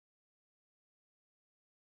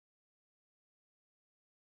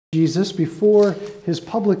Jesus before his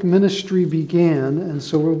public ministry began, and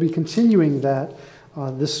so we'll be continuing that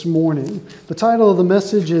this morning. The title of the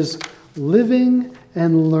message is Living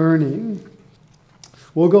and Learning.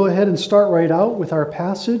 We'll go ahead and start right out with our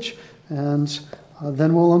passage, and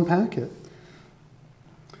then we'll unpack it.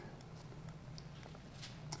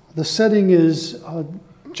 The setting is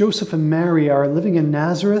Joseph and Mary are living in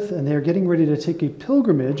Nazareth, and they're getting ready to take a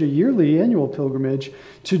pilgrimage, a yearly annual pilgrimage,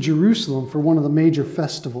 to Jerusalem for one of the major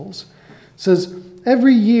festivals. It says,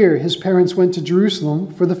 every year his parents went to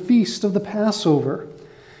Jerusalem for the feast of the Passover.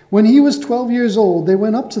 When he was 12 years old, they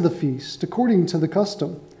went up to the feast, according to the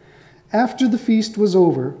custom. After the feast was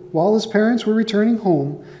over, while his parents were returning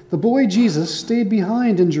home, the boy Jesus stayed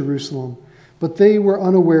behind in Jerusalem, but they were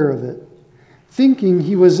unaware of it. Thinking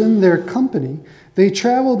he was in their company, they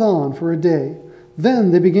traveled on for a day.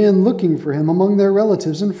 Then they began looking for him among their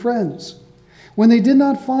relatives and friends. When they did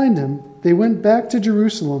not find him, they went back to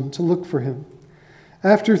Jerusalem to look for him.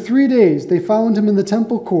 After 3 days, they found him in the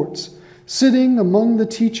temple courts, sitting among the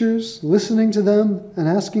teachers, listening to them and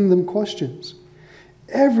asking them questions.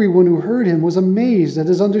 Everyone who heard him was amazed at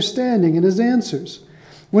his understanding and his answers.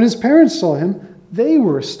 When his parents saw him, they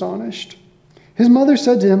were astonished. His mother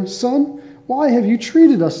said to him, "Son, why have you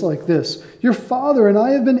treated us like this? Your father and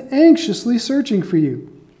I have been anxiously searching for you."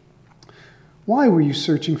 "Why were you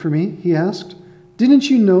searching for me?" he asked. "Didn't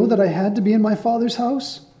you know that I had to be in my father's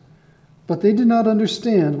house?" But they did not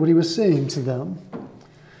understand what he was saying to them.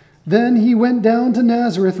 Then he went down to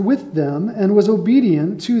Nazareth with them and was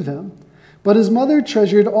obedient to them. But his mother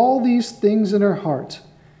treasured all these things in her heart.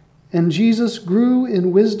 And Jesus grew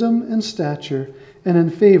in wisdom and stature and in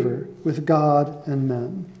favor with God and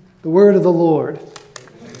men. The word of the Lord.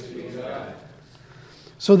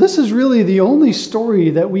 So this is really the only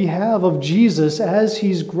story that we have of Jesus as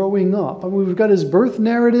he's growing up. I mean, we've got his birth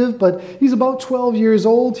narrative, but he's about 12 years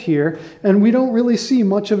old here, and we don't really see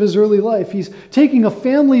much of his early life. He's taking a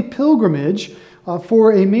family pilgrimage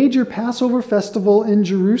for a major Passover festival in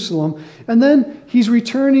Jerusalem, and then he's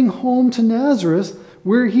returning home to Nazareth,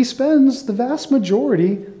 where he spends the vast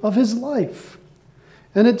majority of his life.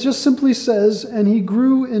 And it just simply says, and he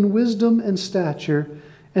grew in wisdom and stature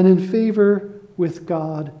and in favor with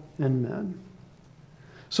God and men.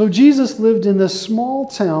 So Jesus lived in this small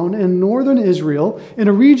town in northern Israel, in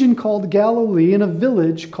a region called Galilee, in a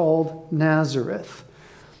village called Nazareth.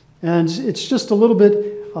 And it's just a little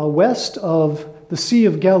bit west of the Sea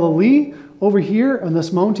of Galilee. Over here on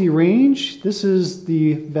this mountain range, this is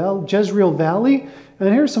the Jezreel Valley. And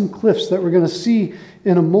here's some cliffs that we're going to see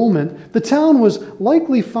in a moment. The town was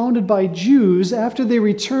likely founded by Jews after they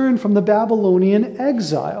returned from the Babylonian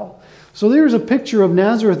exile. So there's a picture of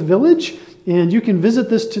Nazareth village, and you can visit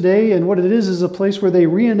this today, and what it is a place where they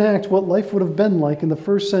reenact what life would have been like in the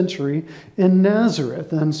first century in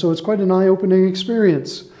Nazareth. And so it's quite an eye-opening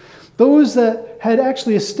experience. Those that had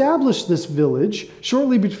actually established this village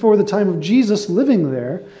shortly before the time of Jesus living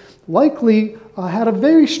there likely had a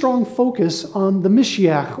very strong focus on the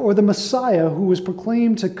Mashiach, or the Messiah, who was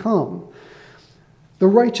proclaimed to come. The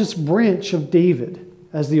righteous branch of David,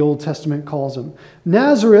 as the Old Testament calls him.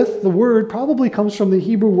 Nazareth, the word, probably comes from the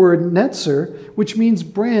Hebrew word netzer, which means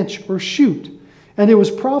branch or shoot. And it was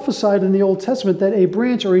prophesied in the Old Testament that a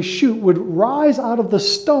branch or a shoot would rise out of the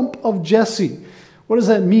stump of Jesse. What does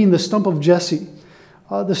that mean, the stump of Jesse?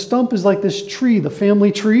 The stump is like this tree, the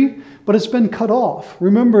family tree, but it's been cut off.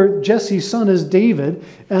 Remember, Jesse's son is David,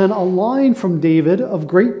 and a line from David of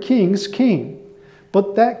great kings came.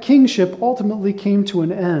 But that kingship ultimately came to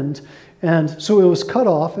an end, and so it was cut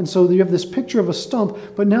off, and so you have this picture of a stump,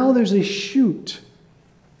 but now there's a shoot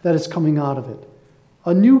that is coming out of it.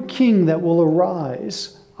 A new king that will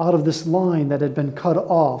arise out of this line that had been cut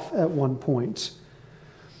off at one point.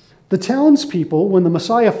 The townspeople, when the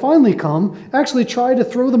Messiah finally come, actually try to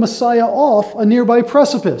throw the Messiah off a nearby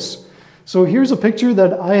precipice. So here's a picture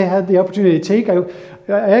that I had the opportunity to take. I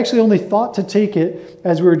actually only thought to take it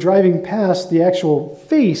as we were driving past the actual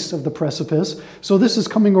face of the precipice. So this is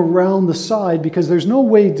coming around the side because there's no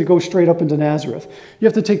way to go straight up into Nazareth. You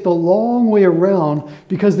have to take the long way around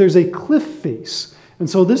because there's a cliff face. And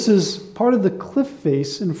so this is part of the cliff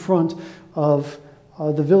face in front of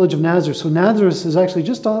the village of Nazareth. So Nazareth is actually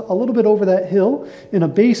just a little bit over that hill in a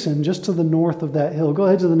basin just to the north of that hill. Go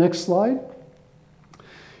ahead to the next slide.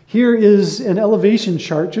 Here is an elevation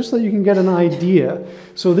chart just so you can get an idea.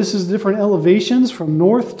 So this is different elevations from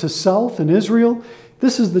north to south in Israel.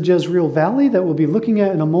 This is the Jezreel Valley that we'll be looking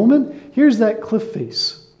at in a moment. Here's that cliff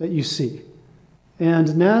face that you see.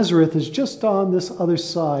 And Nazareth is just on this other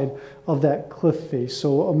side of that cliff face.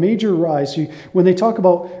 So a major rise. So when they talk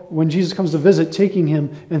about when Jesus comes to visit, taking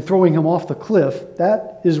him and throwing him off the cliff,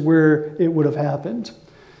 that is where it would have happened.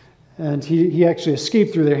 And he actually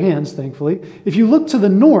escaped through their hands, thankfully. If you look to the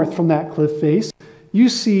north from that cliff face, you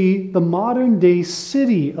see the modern day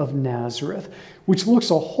city of Nazareth, which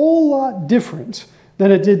looks a whole lot different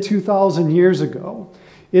than it did 2,000 years ago.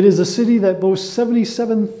 It is a city that boasts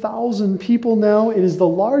 77,000 people now. It is the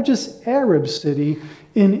largest Arab city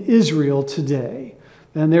in Israel today.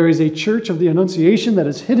 And there is a church of the Annunciation that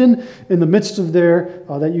is hidden in the midst of there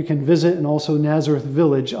that you can visit, and also Nazareth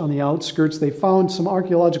Village on the outskirts. They found some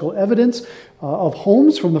archaeological evidence of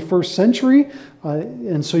homes from the first century,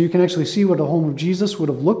 and so you can actually see what the home of Jesus would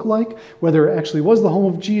have looked like. Whether it actually was the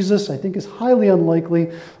home of Jesus, I think is highly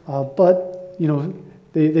unlikely, but you know,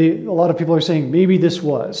 a lot of people are saying maybe this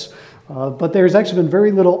was. But there's actually been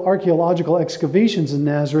very little archaeological excavations in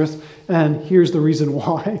Nazareth, and here's the reason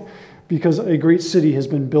why. Because a great city has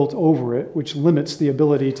been built over it, which limits the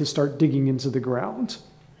ability to start digging into the ground.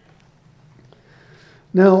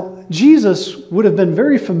 Now, Jesus would have been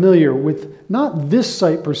very familiar with not this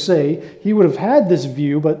site per se. He would have had this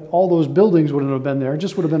view, but all those buildings wouldn't have been there. It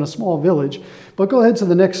just would have been a small village. But go ahead to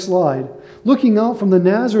the next slide. Looking out from the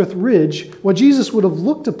Nazareth Ridge, what Jesus would have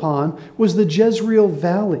looked upon was the Jezreel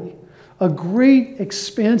Valley, a great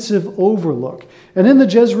expansive overlook. And in the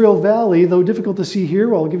Jezreel Valley, though difficult to see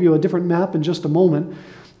here, I'll give you a different map in just a moment,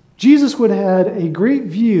 Jesus would have had a great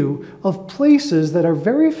view of places that are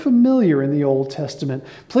very familiar in the Old Testament,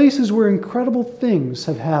 places where incredible things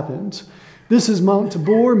have happened. This is Mount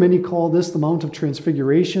Tabor. Many call this the Mount of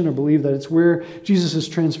Transfiguration, or believe that it's where Jesus'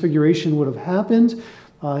 transfiguration would have happened.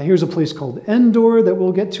 Here's a place called Endor that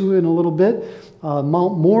we'll get to in a little bit.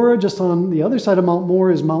 Mount Moreh, just on the other side of Mount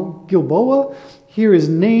Moreh, is Mount Gilboa. Here is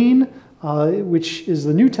Nain, which is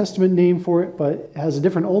the New Testament name for it, but has a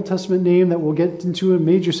different Old Testament name that we'll get into.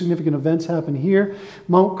 Major significant events happen here.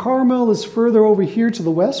 Mount Carmel is further over here to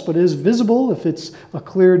the west, but is visible if it's a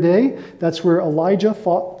clear day. That's where Elijah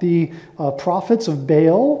fought the prophets of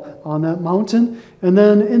Baal on that mountain. And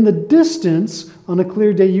then in the distance, on a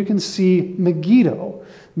clear day, you can see Megiddo.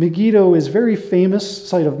 Megiddo is a very famous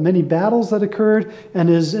site of many battles that occurred, and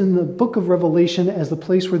is in the book of Revelation as the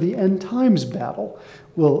place where the end times battle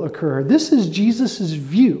will occur. This is Jesus'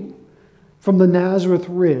 view from the Nazareth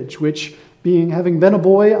Ridge, which, having been a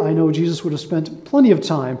boy, I know Jesus would have spent plenty of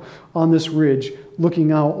time on this ridge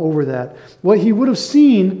looking out over that. What he would have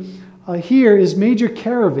seen here is major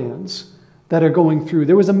caravans that are going through.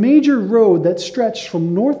 There was a major road that stretched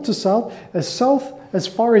from north as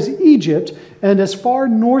far as Egypt, and as far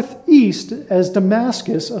northeast as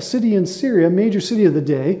Damascus, a city in Syria, a major city of the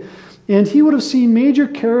day. And he would have seen major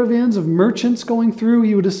caravans of merchants going through.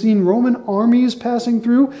 He would have seen Roman armies passing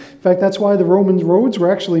through. In fact, that's why the Roman roads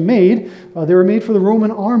were actually made. They were made for the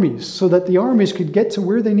Roman armies, so that the armies could get to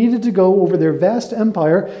where they needed to go over their vast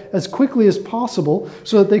empire as quickly as possible,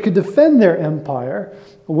 so that they could defend their empire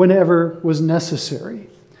whenever was necessary.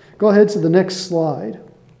 Go ahead to the next slide.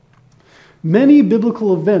 Many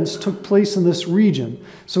biblical events took place in this region.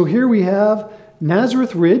 So here we have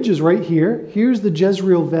Nazareth Ridge is right here. Here's the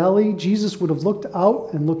Jezreel Valley. Jesus would have looked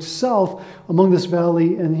out and looked south among this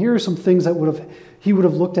valley, and here are some things that he would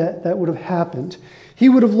have looked at that would have happened. He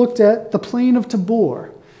would have looked at the plain of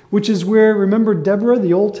Tabor, which is where, remember Deborah,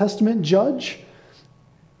 the Old Testament judge?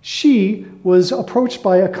 She was approached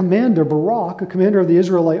by a commander, Barak, a commander of the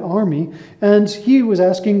Israelite army, and he was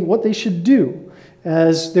asking what they should do,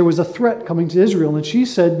 as there was a threat coming to Israel. And she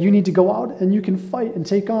said, you need to go out and you can fight and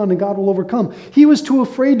take on, and God will overcome. He was too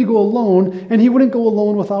afraid to go alone, and he wouldn't go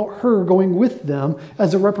alone without her going with them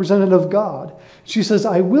as a representative of God. She says,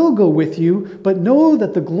 I will go with you, but know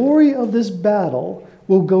that the glory of this battle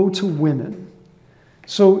will go to women.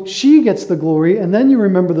 So she gets the glory, and then you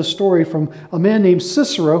remember the story from a man named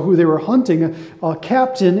Sisera, who they were hunting, a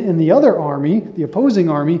captain in the other army, the opposing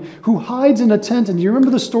army, who hides in a tent. And do you remember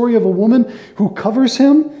the story of a woman who covers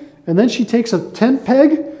him, and then she takes a tent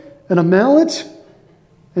peg and a mallet,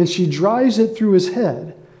 and she drives it through his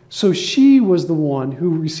head. So she was the one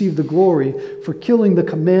who received the glory for killing the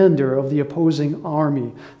commander of the opposing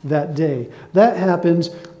army that day. That happens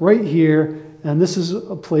right here. And this is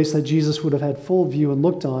a place that Jesus would have had full view and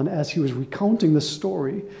looked on as he was recounting the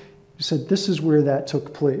story. He said, this is where that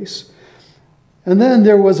took place. And then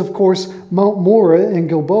there was, of course, Mount Moreh and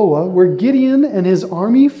Gilboa, where Gideon and his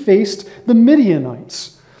army faced the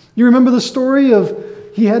Midianites. You remember the story of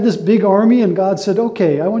he had this big army, and God said,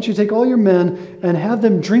 okay, I want you to take all your men and have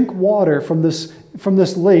them drink water from this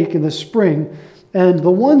lake in this spring. And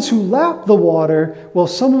the ones who lapped the water, well,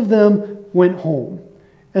 some of them went home.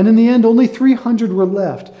 And in the end, only 300 were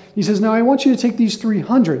left. He says, now I want you to take these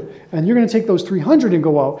 300, and you're going to take those 300 and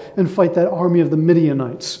go out and fight that army of the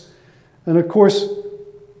Midianites. And of course,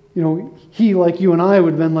 he, like you and I,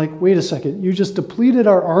 would have been like, wait a second, you just depleted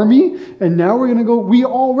our army, and now we're going to go? We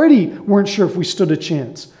already weren't sure if we stood a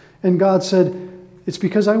chance. And God said, it's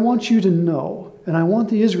because I want you to know, and I want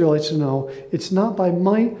the Israelites to know, it's not by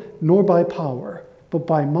might nor by power, but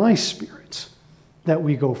by my Spirit that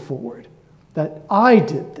we go forward. That I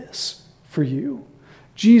did this for you.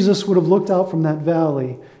 Jesus would have looked out from that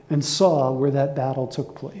valley and saw where that battle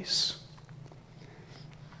took place.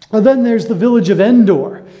 And then there's the village of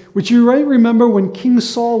Endor, which you might remember when King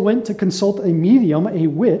Saul went to consult a medium, a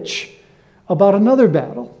witch, about another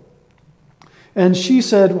battle. And she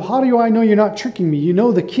said, well, how do I know you're not tricking me? You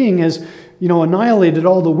know the king has, annihilated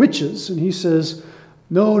all the witches. And he says,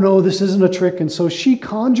 no, this isn't a trick. And so she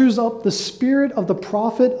conjures up the spirit of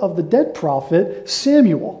the dead prophet,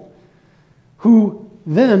 Samuel, who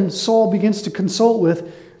then Saul begins to consult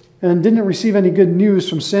with and didn't receive any good news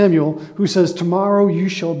from Samuel, who says, tomorrow you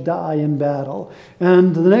shall die in battle.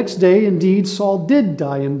 And the next day, indeed, Saul did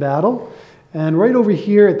die in battle, and right over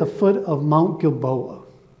here at the foot of Mount Gilboa,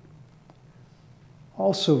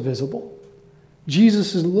 also visible.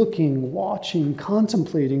 Jesus is looking, watching,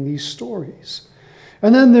 contemplating these stories.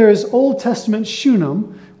 And then there's Old Testament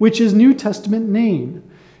Shunem, which is New Testament Nain.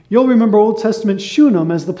 You'll remember Old Testament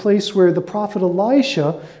Shunem as the place where the prophet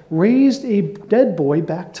Elisha raised a dead boy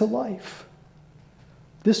back to life.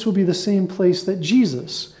 This will be the same place that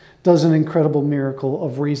Jesus does an incredible miracle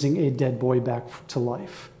of raising a dead boy back to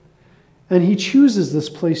life. And he chooses this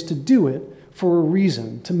place to do it for a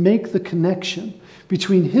reason, to make the connection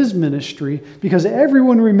between his ministry, because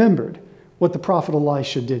everyone remembered what the prophet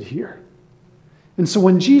Elisha did here. And so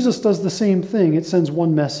when Jesus does the same thing, it sends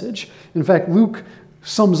one message. In fact, Luke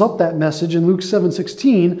sums up that message in Luke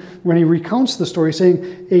 7:16 when he recounts the story,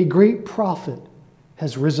 saying, a great prophet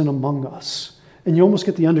has risen among us. And you almost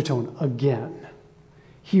get the undertone, again.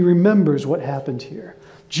 He remembers what happened here.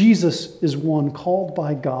 Jesus is one called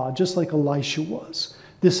by God, just like Elisha was.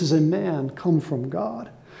 This is a man come from God.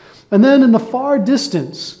 And then in the far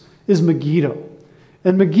distance is Megiddo.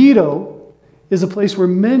 And Megiddo is a place where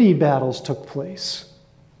many battles took place.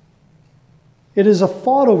 It is a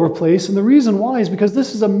fought-over place, and the reason why is because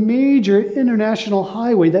this is a major international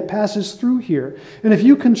highway that passes through here. And if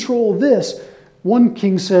you control this, one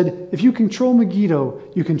king said, if you control Megiddo,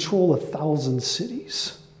 you control 1,000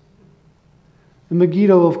 cities. And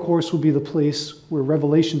Megiddo, of course, will be the place where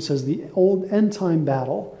Revelation says the old end-time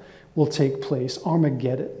battle will take place,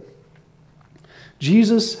 Armageddon.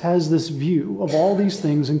 Jesus has this view of all these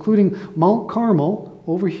things, including Mount Carmel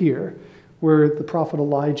over here, where the prophet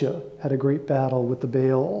Elijah had a great battle with the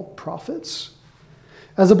Baal prophets.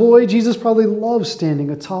 As a boy, Jesus probably loved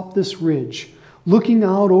standing atop this ridge, looking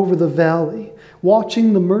out over the valley,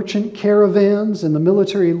 watching the merchant caravans and the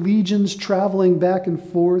military legions traveling back and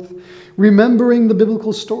forth, remembering the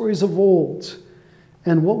biblical stories of old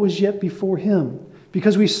and what was yet before him.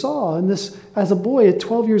 Because we saw in this, as a boy at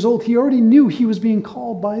 12 years old, he already knew he was being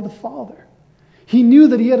called by the Father. He knew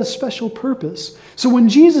that he had a special purpose. So when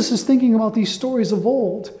Jesus is thinking about these stories of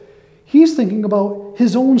old, he's thinking about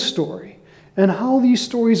his own story and how these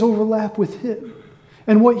stories overlap with him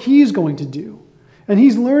and what he's going to do. And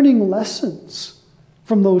he's learning lessons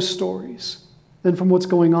from those stories and from what's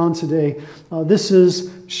going on today. This is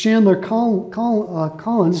Chandler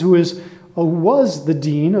Collins, who was the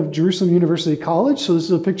dean of Jerusalem University College. So this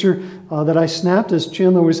is a picture that I snapped as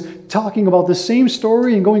Chandler was talking about the same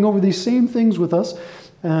story and going over these same things with us.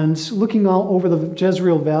 And looking out over the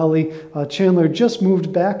Jezreel Valley, Chandler just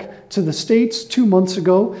moved back to the States 2 months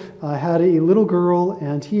ago, had a little girl,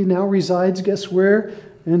 and he now resides, guess where?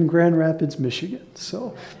 In Grand Rapids, Michigan.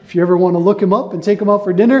 So if you ever want to look him up and take him out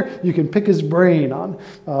for dinner, you can pick his brain on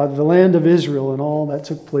the land of Israel and all that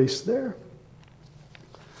took place there.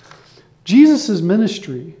 Jesus'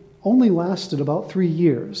 ministry only lasted about 3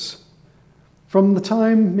 years. From the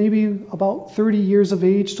time maybe about 30 years of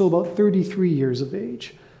age till about 33 years of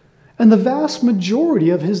age. And the vast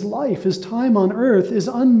majority of his life, his time on earth, is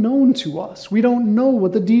unknown to us. We don't know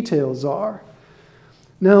what the details are.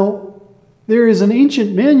 Now, there is an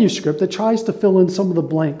ancient manuscript that tries to fill in some of the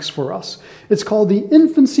blanks for us. It's called the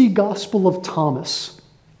Infancy Gospel of Thomas.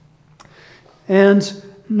 And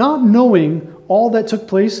not knowing all that took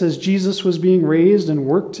place as Jesus was being raised and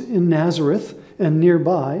worked in Nazareth and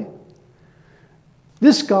nearby,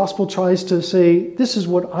 this gospel tries to say, this is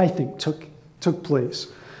what I think took place.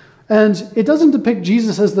 And it doesn't depict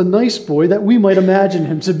Jesus as the nice boy that we might imagine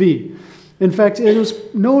him to be. In fact, it was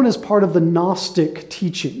known as part of the Gnostic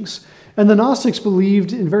teachings. And the Gnostics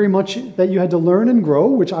believed in very much that you had to learn and grow,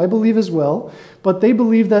 which I believe as well, but they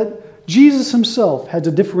believed that Jesus himself had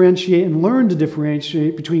to differentiate and learn to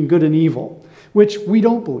differentiate between good and evil, which we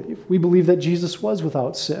don't believe. We believe that Jesus was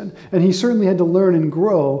without sin, and he certainly had to learn and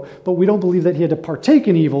grow, but we don't believe that he had to partake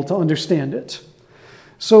in evil to understand it.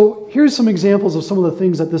 So here's some examples of some of the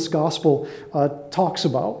things that this gospel talks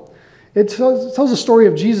about. It tells a story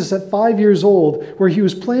of Jesus at 5 years old, where he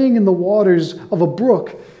was playing in the waters of a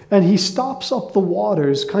brook, and he stops up the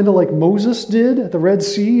waters, kind of like Moses did at the Red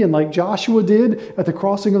Sea and like Joshua did at the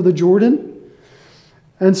crossing of the Jordan.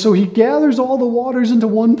 And so he gathers all the waters into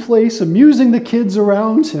one place, amusing the kids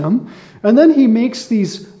around him. And then he makes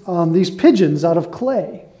these pigeons out of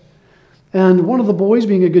clay. And one of the boys,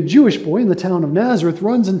 being a good Jewish boy in the town of Nazareth,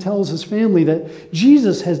 runs and tells his family that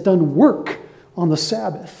Jesus has done work on the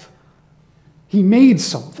Sabbath. He made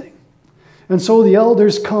something. And so the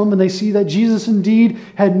elders come and they see that Jesus indeed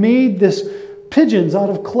had made this pigeons out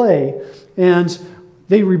of clay, and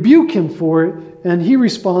they rebuke him for it, and he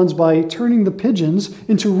responds by turning the pigeons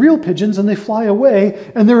into real pigeons, and they fly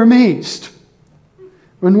away, and they're amazed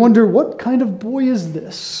and wonder, what kind of boy is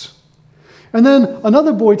this? And then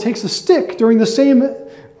another boy takes a stick during the same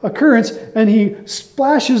occurrence, and he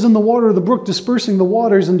splashes in the water of the brook, dispersing the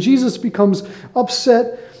waters, and Jesus becomes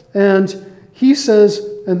upset, and he says,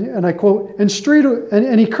 and I quote, and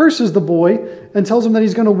he curses the boy and tells him that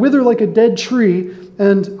he's going to wither like a dead tree.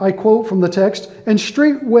 And I quote from the text, and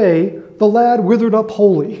straightway the lad withered up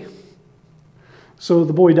wholly. So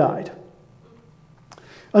the boy died.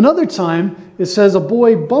 Another time, it says a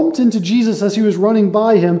boy bumped into Jesus as he was running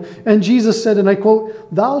by him, and Jesus said, and I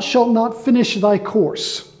quote, "Thou shalt not finish thy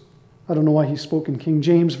course." I don't know why he spoke in King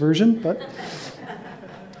James Version, but...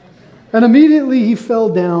 And immediately he fell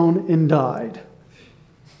down and died.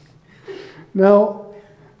 Now,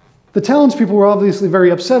 the townspeople were obviously very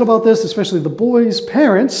upset about this, especially the boy's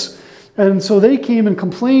parents. And so they came and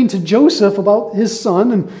complained to Joseph about his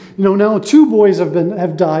son. And, now 2 boys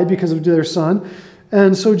have died because of their son.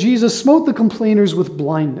 And so Jesus smote the complainers with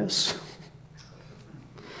blindness.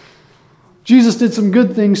 Jesus did some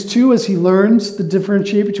good things too, as he learns to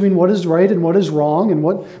differentiate between what is right and what is wrong, and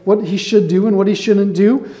what he should do and what he shouldn't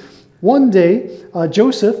do. One day,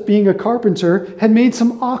 Joseph, being a carpenter, had made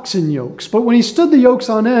some oxen yokes. But when he stood the yokes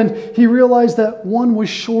on end, he realized that one was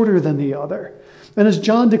shorter than the other. And as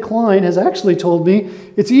John Decline has actually told me,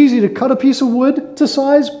 it's easy to cut a piece of wood to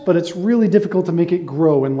size, but it's really difficult to make it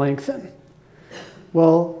grow and lengthen.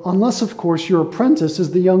 Well, unless, of course, your apprentice is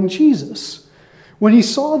the young Jesus. When he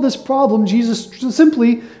saw this problem, Jesus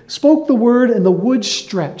simply spoke the word, and the wood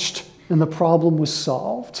stretched, and the problem was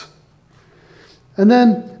solved. And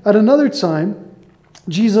then at another time,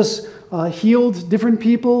 Jesus healed different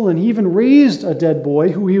people, and he even raised a dead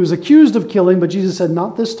boy who he was accused of killing, but Jesus said,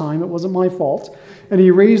 "Not this time, it wasn't my fault." And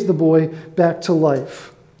he raised the boy back to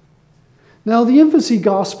life. Now, the infancy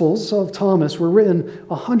Gospels of Thomas were written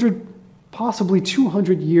 100, possibly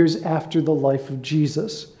 200 years after the life of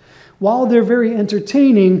Jesus. While they're very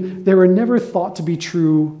entertaining, they were never thought to be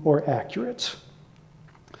true or accurate.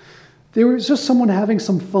 They were just someone having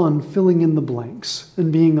some fun filling in the blanks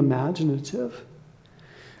and being imaginative.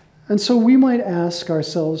 And so we might ask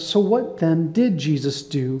ourselves, so what then did Jesus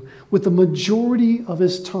do with the majority of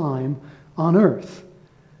his time on earth?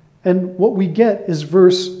 And what we get is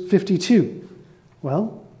verse 52.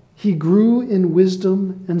 Well, he grew in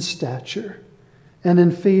wisdom and stature and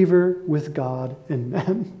in favor with God and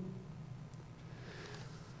men.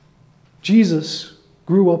 Jesus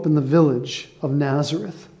grew up in the village of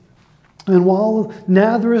Nazareth. And while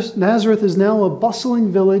Nazareth is now a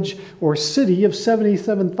bustling village or city of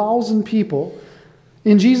 77,000 people,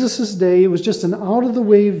 in Jesus' day it was just an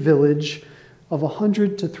out-of-the-way village of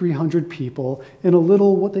 100 to 300 people in a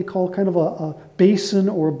little, what they call kind of a basin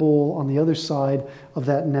or a bowl on the other side of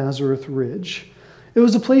that Nazareth ridge. It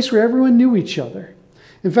was a place where everyone knew each other.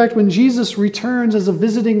 In fact, when Jesus returns as a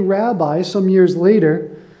visiting rabbi some years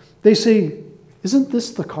later, they say, "Isn't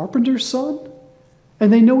this the carpenter's son?"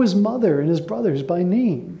 And they know his mother and his brothers by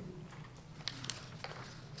name.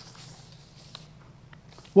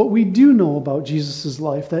 What we do know about Jesus'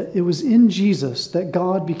 life, that it was in Jesus that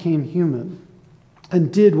God became human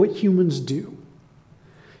and did what humans do.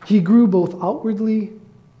 He grew both outwardly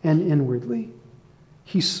and inwardly.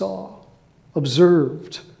 He saw,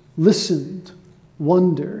 observed, listened,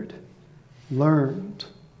 wondered, learned.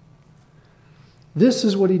 This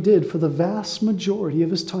is what he did for the vast majority of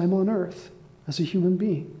his time on earth. As a human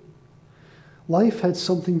being. Life had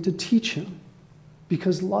something to teach him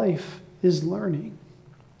because life is learning.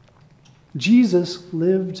 Jesus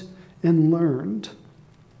lived and learned.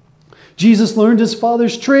 Jesus learned his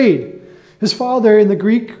father's trade. His father in the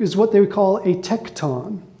Greek is what they would call a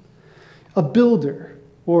tekton, a builder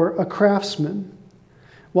or a craftsman.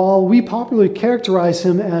 While we popularly characterize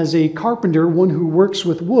him as a carpenter, one who works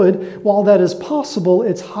with wood, while that is possible,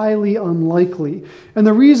 it's highly unlikely. And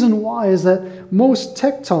the reason why is that most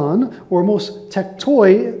tekton, or most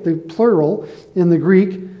tektoi, the plural in the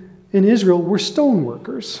Greek, in Israel, were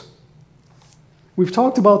stoneworkers. We've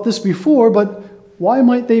talked about this before, but why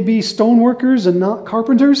might they be stoneworkers and not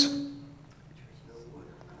carpenters?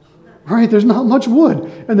 Right, there's not much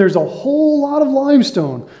wood, and there's a whole lot of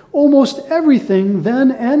limestone. Almost everything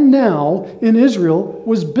then and now in Israel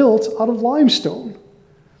was built out of limestone.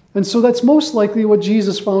 And so that's most likely what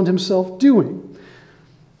Jesus found himself doing.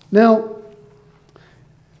 Now,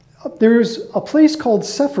 there's a place called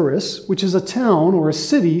Sepphoris, which is a town or a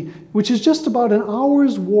city, which is just about an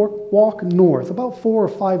hour's walk north, about 4 or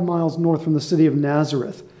 5 miles north from the city of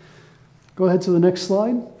Nazareth. Go ahead to the next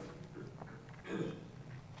slide.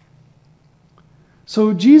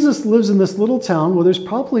 So Jesus lives in this little town where there's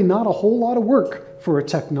probably not a whole lot of work for a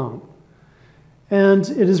tekton. And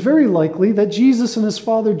it is very likely that Jesus and his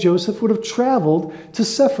father Joseph would have traveled to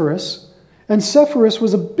Sepphoris. And Sepphoris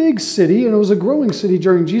was a big city, and it was a growing city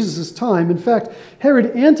during Jesus' time. In fact,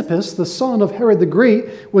 Herod Antipas, the son of Herod the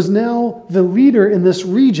Great, was now the leader in this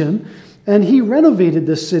region. And he renovated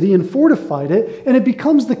this city and fortified it, and it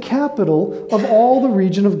becomes the capital of all the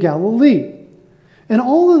region of Galilee. And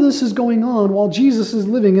all of this is going on while Jesus is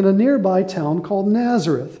living in a nearby town called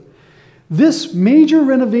Nazareth. This major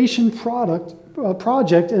renovation project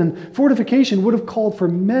and fortification would have called for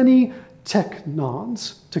many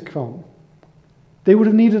teknons to come. They would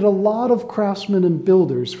have needed a lot of craftsmen and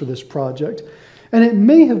builders for this project. And it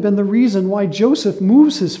may have been the reason why Joseph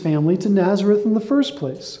moves his family to Nazareth in the first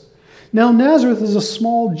place. Now, Nazareth is a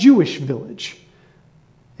small Jewish village.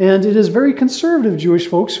 And it is very conservative Jewish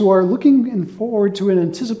folks who are looking forward to and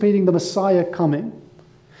anticipating the Messiah coming.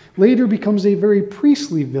 Later becomes a very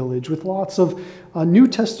priestly village with lots of New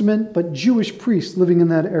Testament but Jewish priests living in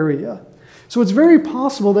that area. So it's very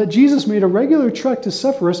possible that Jesus made a regular trek to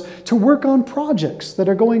Sepphoris to work on projects that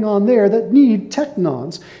are going on there that need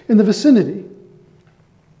teknons in the vicinity.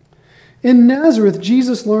 In Nazareth,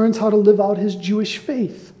 Jesus learns how to live out his Jewish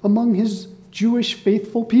faith among his Jewish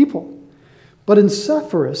faithful people. But in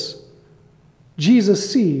Sepphoris, Jesus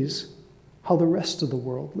sees how the rest of the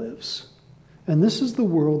world lives. And this is the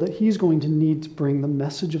world that he's going to need to bring the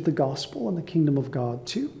message of the gospel and the kingdom of God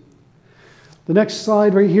to. The next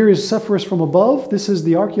slide right here is Sepphoris from above. This is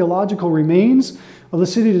the archaeological remains of the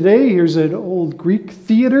city today. Here's an old Greek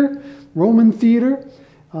theater, Roman theater,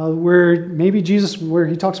 where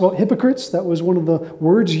he talks about hypocrites. That was one of the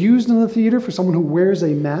words used in the theater for someone who wears a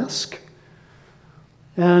mask.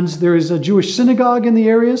 And there is a Jewish synagogue in the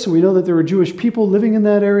area, so we know that there were Jewish people living in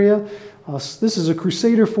that area. This is a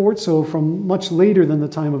Crusader fort, so from much later than the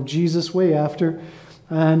time of Jesus, way after.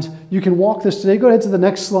 And you can walk this today. Go ahead to the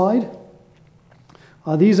next slide.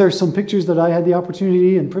 These are some pictures that I had the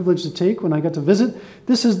opportunity and privilege to take when I got to visit.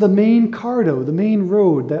 This is the main cardo, the main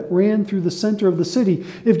road that ran through the center of the city.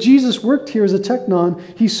 If Jesus worked here as a teknon,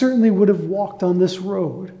 he certainly would have walked on this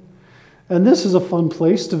road. And this is a fun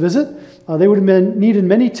place to visit. They would have needed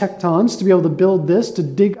many tektons to be able to build this, to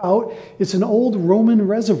dig out. It's an old Roman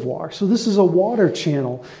reservoir. So this is a water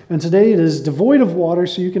channel. And today it is devoid of water,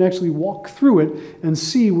 so you can actually walk through it and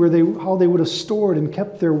see how they would have stored and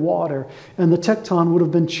kept their water. And the tekton would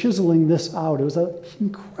have been chiseling this out. It was an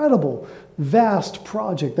incredible, vast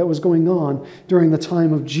project that was going on during the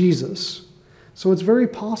time of Jesus. So it's very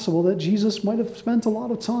possible that Jesus might have spent a lot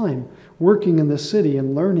of time working in this city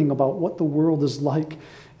and learning about what the world is like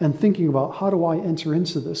and thinking about, how do I enter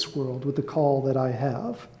into this world with the call that I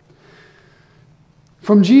have?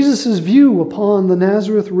 From Jesus' view upon the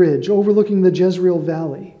Nazareth Ridge overlooking the Jezreel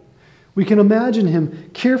Valley, we can imagine him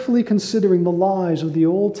carefully considering the lives of the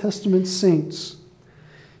Old Testament saints.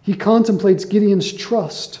 He contemplates Gideon's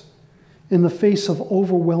trust in the face of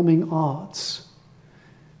overwhelming odds.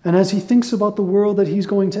 And as he thinks about the world that he's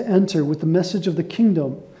going to enter with the message of the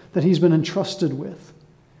kingdom that he's been entrusted with,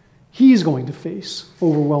 he's going to face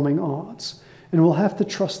overwhelming odds and will have to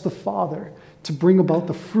trust the Father to bring about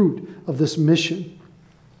the fruit of this mission.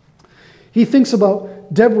 He thinks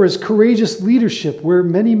about Deborah's courageous leadership where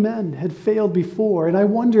many men had failed before. And I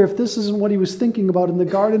wonder if this isn't what he was thinking about in the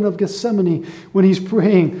Garden of Gethsemane when he's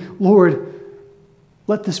praying, Lord,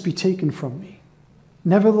 let this be taken from me.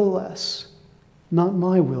 Nevertheless, not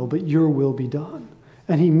my will, but your will be done.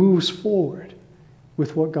 And he moves forward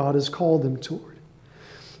with what God has called him toward.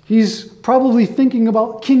 He's probably thinking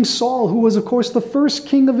about King Saul, who was, of course, the first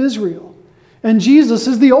king of Israel. And Jesus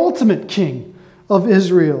is the ultimate king of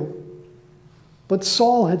Israel. But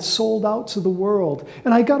Saul had sold out to the world.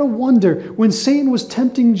 And I got to wonder, when Satan was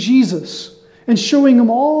tempting Jesus and showing him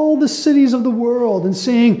all the cities of the world and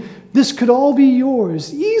saying, this could all be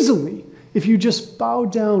yours easily if you just bow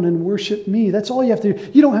down and worship me. That's all you have to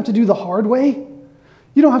do. You don't have to do the hard way.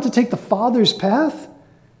 You don't have to take the Father's path.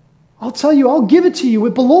 I'll tell you, I'll give it to you.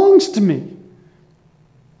 It belongs to me.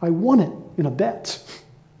 I won it in a bet.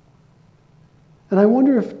 And I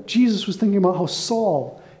wonder if Jesus was thinking about how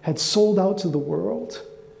Saul had sold out to the world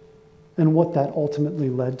and what that ultimately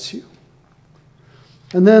led to.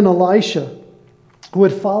 And then Elisha, who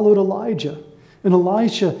had followed Elijah. And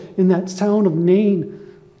Elisha in that town of Nain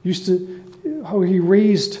how he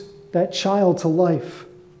raised that child to life.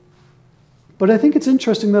 But I think it's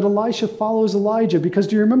interesting that Elisha follows Elijah, because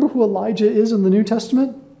do you remember who Elijah is in the New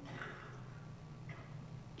Testament?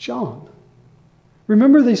 John.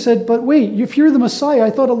 Remember they said, but wait, if you're the Messiah,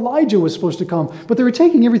 I thought Elijah was supposed to come. But they were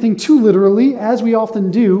taking everything too literally, as we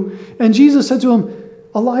often do. And Jesus said to him,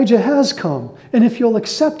 Elijah has come. And if you'll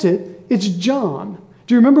accept it, it's John.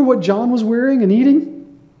 Do you remember what John was wearing and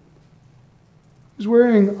eating? He was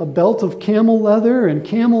wearing a belt of camel leather and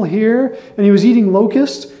camel hair, and he was eating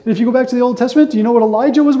locusts. And if you go back to the Old Testament, do you know what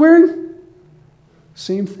Elijah was wearing?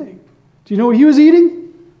 Same thing. Do you know what he was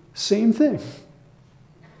eating? Same thing.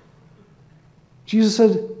 Jesus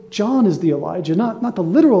said, John is the Elijah, not the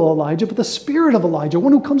literal Elijah, but the spirit of Elijah,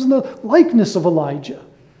 one who comes in the likeness of Elijah.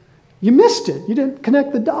 You missed it. You didn't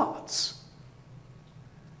connect the dots.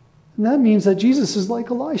 And that means that Jesus is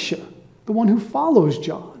like Elisha, the one who follows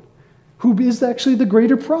John, who is actually the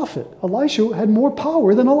greater prophet. Elisha had more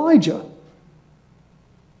power than Elijah.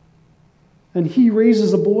 And he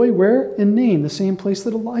raises a boy where? In Nain, the same place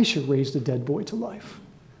that Elisha raised a dead boy to life,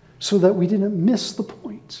 so that we didn't miss the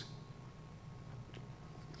point.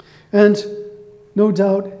 And no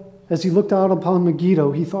doubt, as he looked out upon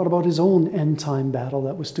Megiddo, he thought about his own end-time battle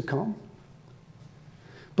that was to come.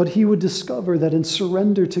 But he would discover that in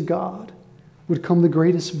surrender to God would come the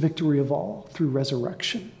greatest victory of all through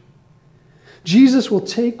resurrection. Jesus will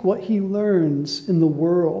take what he learns in the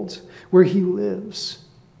world where he lives,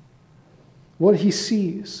 what he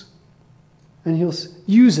sees, and he'll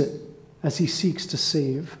use it as he seeks to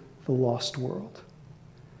save the lost world.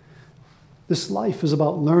 This life is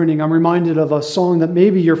about learning. I'm reminded of a song that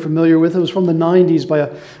maybe you're familiar with. It was from the 90s by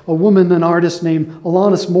a woman, an artist named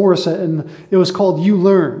Alanis Morissette, and it was called You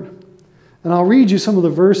Learn. And I'll read you some of the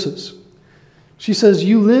verses. She says,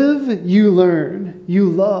 you live, you learn. You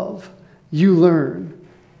love, you learn.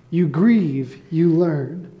 You grieve, you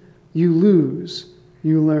learn. You lose,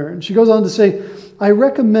 you learn. She goes on to say, I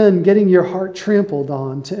recommend getting your heart trampled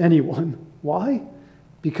on to anyone. Why?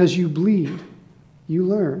 Because you bleed, you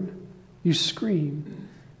learn. You scream,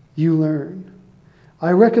 you learn.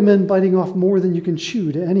 I recommend biting off more than you can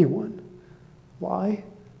chew to anyone. Why?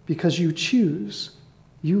 Because you choose,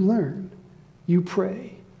 you learn. You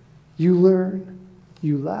pray, you learn.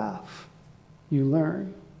 You laugh, you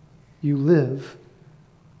learn. You live,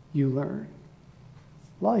 you learn.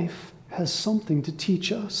 Life has something to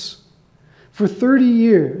teach us. For 30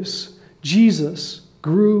 years, Jesus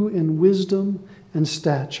grew in wisdom and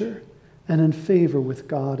stature and in favor with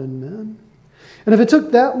God and men. And if it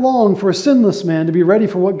took that long for a sinless man to be ready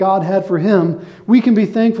for what God had for him, we can be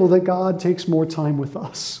thankful that God takes more time with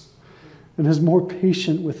us and is more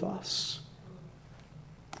patient with us.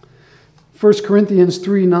 1 Corinthians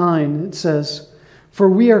 3:9, it says, for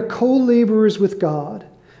we are co-laborers with God.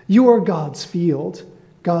 You are God's field,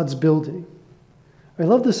 God's building. I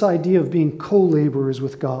love this idea of being co-laborers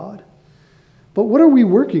with God. But what are we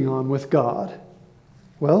working on with God?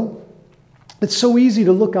 Well, it's so easy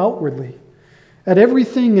to look outwardly at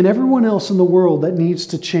everything and everyone else in the world that needs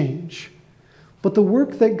to change. But the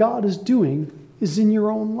work that God is doing is in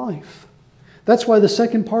your own life. That's why the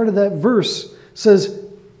second part of that verse says,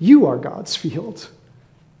 you are God's field,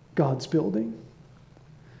 God's building.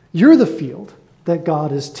 You're the field that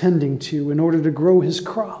God is tending to in order to grow his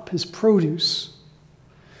crop, his produce.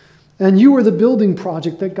 And you are the building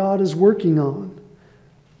project that God is working on.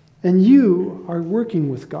 And you are working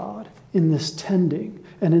with God in this tending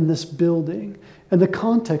and in this building. And the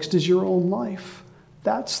context is your own life.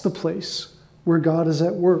 That's the place where God is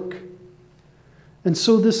at work. And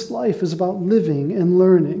so this life is about living and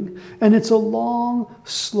learning. And it's a long,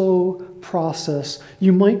 slow process.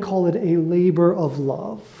 You might call it a labor of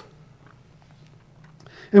love.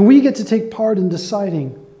 And we get to take part in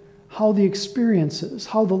deciding how the experiences,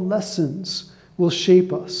 how the lessons will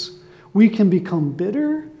shape us. We can become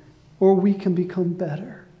bitter or we can become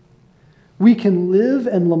better. We can live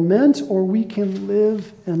and lament, or we can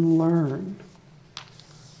live and learn.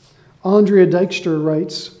 Andrea Dykstra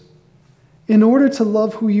writes, In order to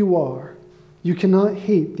love who you are, you cannot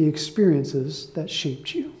hate the experiences that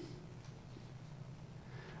shaped you.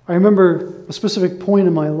 I remember a specific point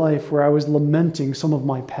in my life where I was lamenting some of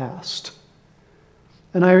my past.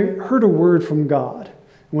 And I heard a word from God.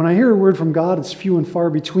 When I hear a word from God, it's few and far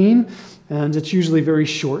between, and it's usually very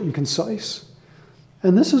short and concise.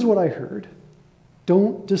 And this is what I heard.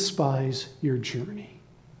 Don't despise your journey.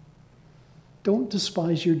 Don't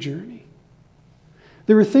despise your journey.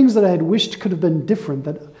 There were things that I had wished could have been different,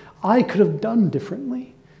 that I could have done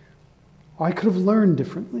differently, or I could have learned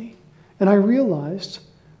differently. And I realized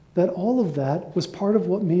that all of that was part of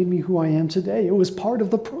what made me who I am today. It was part of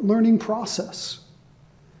the learning process.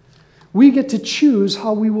 We get to choose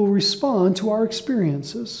how we will respond to our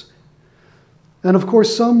experiences. And of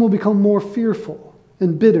course, some will become more fearful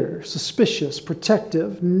and bitter, suspicious,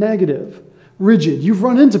 protective, negative, rigid. You've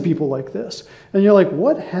run into people like this, and you're like,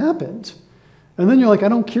 what happened? And then you're like, I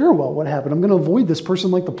don't care about what happened. I'm going to avoid this person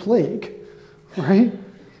like the plague, right?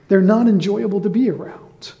 They're not enjoyable to be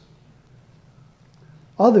around.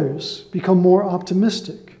 Others become more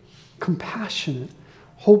optimistic, compassionate,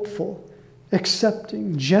 hopeful,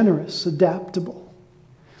 accepting, generous, adaptable.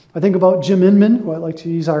 I think about Jim Inman, who I like to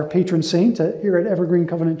use, our patron saint here at Evergreen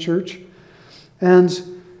Covenant Church.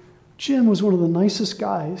 And Jim was one of the nicest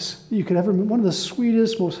guys you could ever meet, one of the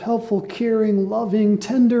sweetest, most helpful, caring, loving,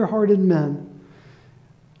 tender-hearted men.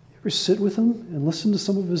 You ever sit with him and listen to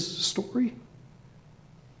some of his story?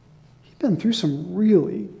 He'd been through some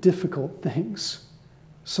really difficult things,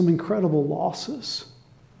 some incredible losses.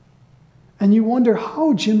 And you wonder,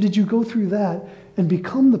 how, Jim, did you go through that and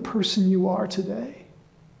become the person you are today?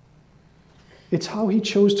 It's how he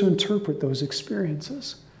chose to interpret those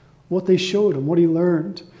experiences, what they showed him, what he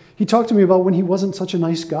learned. He talked to me about when he wasn't such a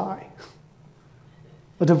nice guy,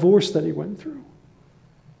 a divorce that he went through,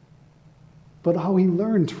 but how he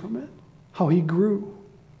learned from it, how he grew.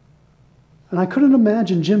 And I couldn't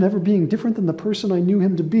imagine Jim ever being different than the person I knew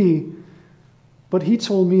him to be, but he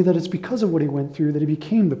told me that it's because of what he went through that he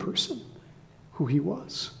became the person who he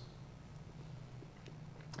was.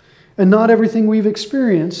 And not everything we've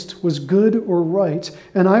experienced was good or right,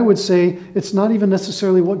 and I would say it's not even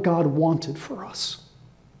necessarily what God wanted for us.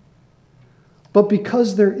 But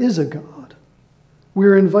because there is a God, we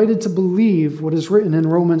are invited to believe what is written in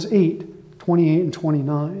Romans 8:28 and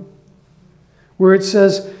 29, where it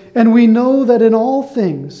says, "And we know that in all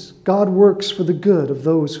things God works for the good of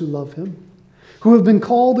those who love him, who have been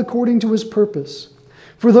called according to his purpose.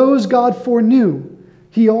 For those God foreknew,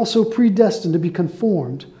 he also predestined to be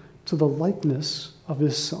conformed to the likeness of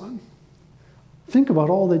his Son." Think about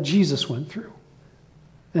all that Jesus went through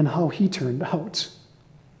and how he turned out.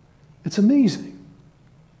 It's amazing.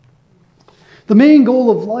 The main goal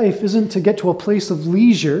of life isn't to get to a place of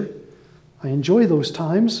leisure. I enjoy those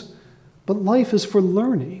times, but life is for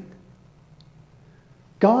learning.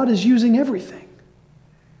 God is using everything.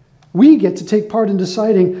 We get to take part in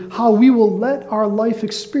deciding how we will let our life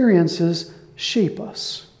experiences shape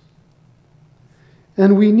us.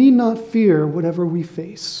 And we need not fear whatever we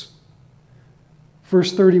face.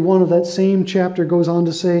 Verse 31 of that same chapter goes on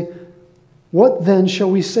to say, "What then shall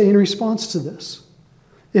we say in response to this?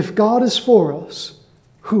 If God is for us,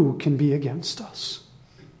 who can be against us?"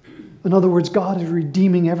 In other words, God is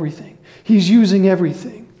redeeming everything. He's using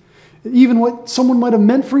everything. Even what someone might have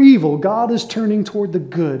meant for evil, God is turning toward the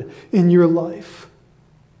good in your life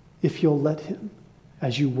if you'll let him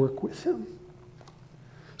as you work with him.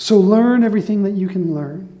 So learn everything that you can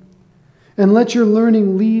learn, and let your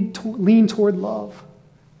learning lean toward love,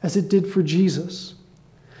 as it did for Jesus.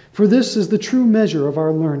 For this is the true measure of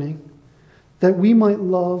our learning, that we might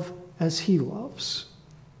love as he loves.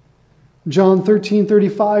 John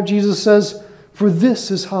 13:35, Jesus says, "For this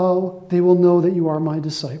is how they will know that you are my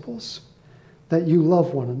disciples, that you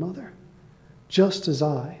love one another, just as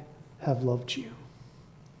I have loved you."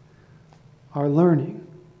 Our learning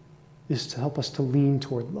is to help us to lean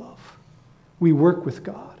toward love. We work with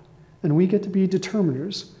God, and we get to be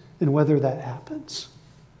determiners in whether that happens.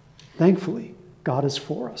 Thankfully, God is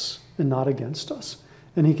for us and not against us,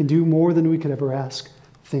 and he can do more than we could ever ask,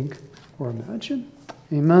 think, or imagine.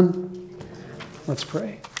 Amen. Let's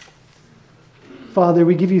pray. Father,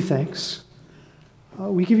 we give you thanks.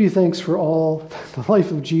 We give you thanks for all the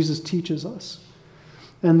life of Jesus teaches us.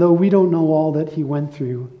 And though we don't know all that he went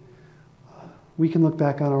through, we can look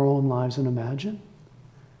back on our own lives and imagine.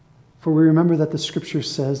 For we remember that the scripture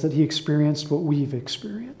says that he experienced what we've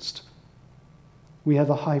experienced. We have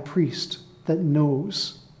a high priest that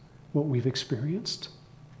knows what we've experienced.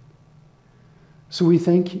 So we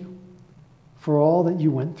thank you for all that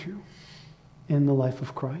you went through in the life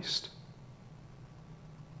of Christ.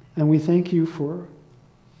 And we thank you for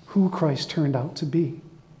who Christ turned out to be.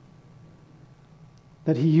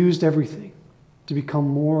 That he used everything to become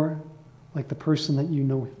more like the person that you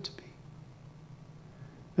know him to be.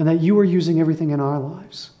 And that you are using everything in our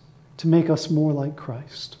lives to make us more like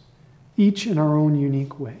Christ, each in our own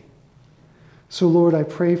unique way. So, Lord, I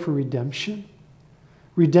pray for redemption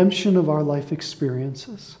of our life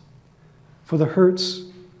experiences, for the hurts,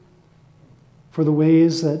 for the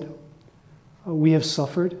ways that we have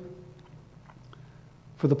suffered,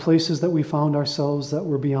 for the places that we found ourselves that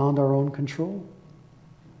were beyond our own control.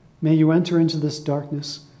 May you enter into this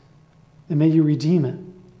darkness and may you redeem it,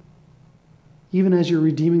 even as you're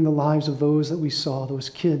redeeming the lives of those that we saw, those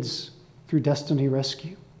kids, through Destiny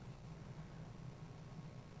Rescue.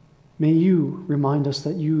 May you remind us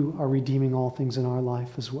that you are redeeming all things in our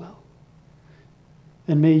life as well.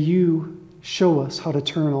 And may you show us how to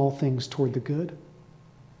turn all things toward the good,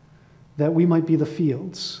 that we might be the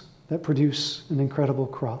fields that produce an incredible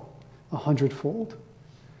crop, 100-fold,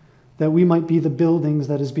 that we might be the buildings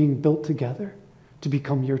that is being built together to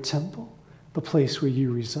become your temple, the place where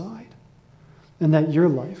you reside, and that your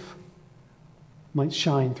life might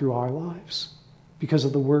shine through our lives because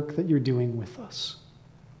of the work that you're doing with us,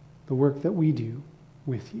 the work that we do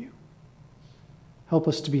with you. Help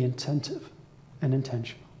us to be attentive and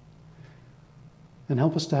intentional, and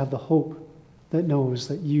help us to have the hope that knows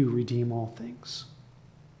that you redeem all things.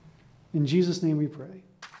 In Jesus' name we pray.